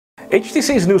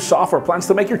HTC's new software plans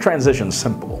to make your transition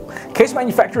simple. Case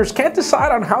manufacturers can't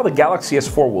decide on how the Galaxy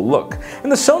S4 will look,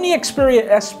 and the Sony Xperia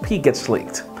SP gets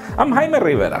leaked. I'm Jaime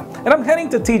Rivera, and I'm heading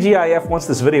to TGIF once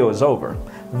this video is over.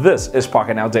 This is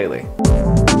Pocketnow Daily.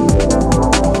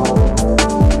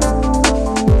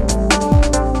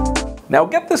 Now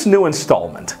get this new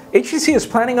installment. HTC is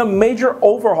planning a major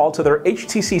overhaul to their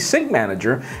HTC Sync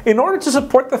Manager in order to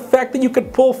support the fact that you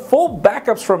could pull full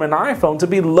backups from an iPhone to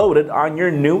be loaded on your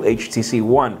new HTC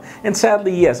One. And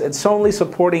sadly, yes, it's only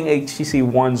supporting HTC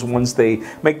Ones once they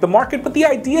make the market, but the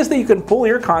idea is that you can pull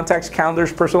your contacts,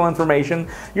 calendars, personal information,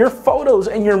 your photos,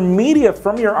 and your media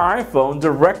from your iPhone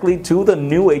directly to the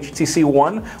new HTC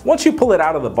One once you pull it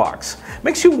out of the box.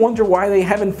 Makes you wonder why they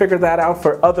haven't figured that out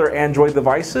for other Android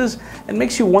devices, and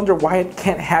makes you wonder why it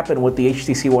can't happen with the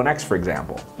HTC One X, for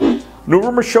example. New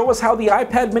rumors show us how the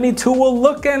iPad Mini 2 will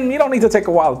look, and you don't need to take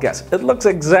a wild guess. It looks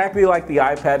exactly like the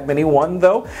iPad Mini 1,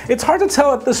 though. It's hard to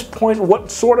tell at this point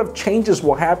what sort of changes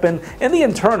will happen in the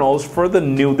internals for the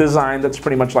new design that's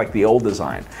pretty much like the old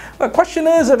design. The question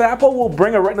is if Apple will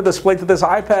bring a Retina display to this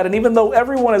iPad, and even though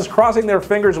everyone is crossing their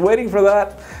fingers waiting for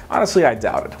that, honestly I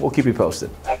doubt it. We'll keep you posted.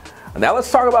 Now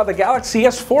let's talk about the Galaxy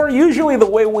S4. Usually the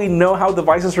way we know how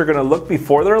devices are going to look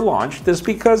before they're launched is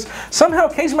because somehow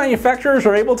case manufacturers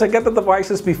are able to get the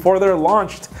devices before they're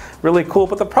launched. Really cool,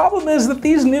 but the problem is that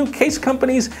these new case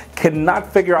companies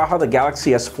cannot figure out how the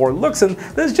Galaxy S4 looks, and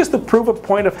this is just to prove a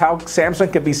point of how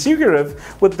Samsung can be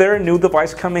secretive with their new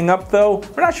device coming up, though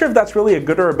we're not sure if that's really a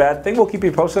good or a bad thing. We'll keep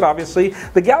you posted, obviously.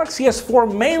 The Galaxy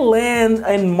S4 may land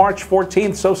in March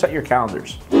 14th, so set your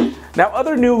calendars. Now,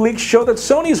 other new leaks show that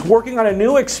Sony's working on a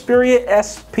new Xperia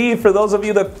SP for those of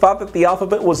you that thought that the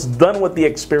alphabet was done with the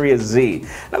Xperia Z.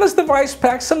 Now, this device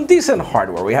packs some decent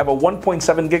hardware. We have a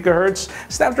 1.7 GHz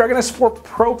Snapdragon S4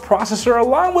 Pro processor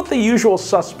along with the usual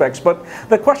suspects, but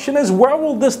the question is, where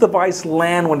will this device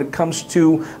land when it comes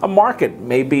to a market?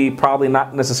 Maybe, probably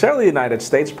not necessarily the United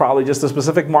States, probably just a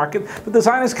specific market. The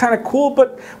design is kind of cool,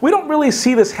 but we don't really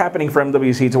see this happening for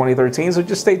MWC 2013, so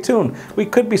just stay tuned. We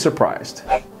could be surprised.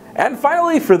 And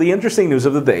finally, for the interesting news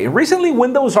of the day, recently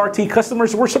Windows RT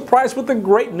customers were surprised with the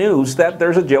great news that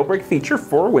there's a jailbreak feature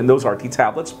for Windows RT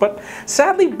tablets, but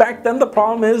sadly back then the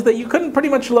problem is that you couldn't pretty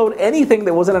much load anything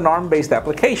that wasn't an ARM-based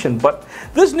application. But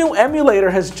this new emulator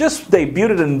has just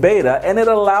debuted in beta, and it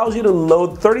allows you to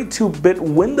load 32-bit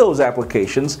Windows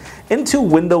applications into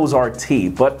Windows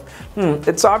RT. But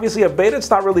it's obviously a beta, it's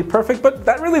not really perfect, but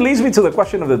that really leads me to the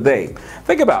question of the day.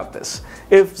 Think about this.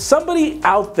 If somebody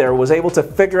out there was able to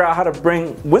figure out how to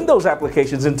bring Windows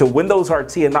applications into Windows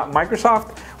RT and not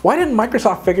Microsoft, why didn't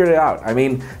Microsoft figure it out? I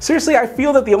mean, seriously, I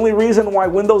feel that the only reason why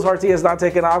Windows RT has not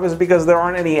taken off is because there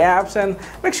aren't any apps, and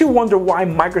it makes you wonder why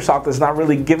Microsoft is not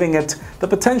really giving it the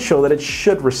potential that it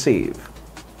should receive.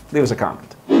 Leave us a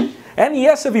comment. And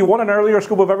yes, if you want an earlier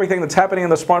scoop of everything that's happening in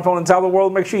the smartphone and tablet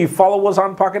world, make sure you follow us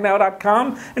on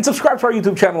Pocketnow.com and subscribe to our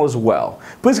YouTube channel as well.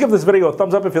 Please give this video a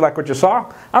thumbs up if you like what you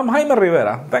saw. I'm Jaime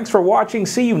Rivera. Thanks for watching.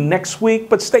 See you next week,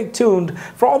 but stay tuned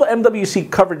for all the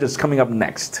MWC coverage that's coming up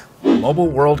next. Mobile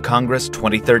World Congress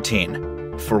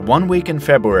 2013. For 1 week in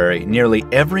February, nearly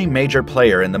every major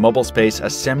player in the mobile space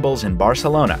assembles in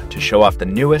Barcelona to show off the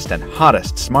newest and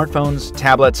hottest smartphones,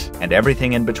 tablets, and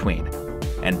everything in between.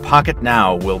 And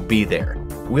Pocketnow will be there.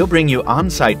 We'll bring you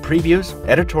on-site previews,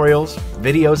 editorials,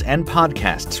 videos, and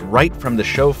podcasts right from the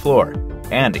show floor,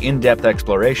 and in-depth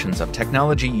explorations of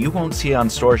technology you won't see on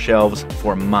store shelves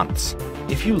for months.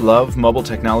 If you love mobile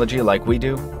technology like we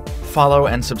do, follow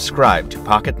and subscribe to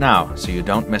Pocketnow so you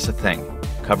don't miss a thing.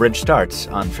 Coverage starts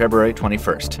on February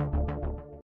 21st.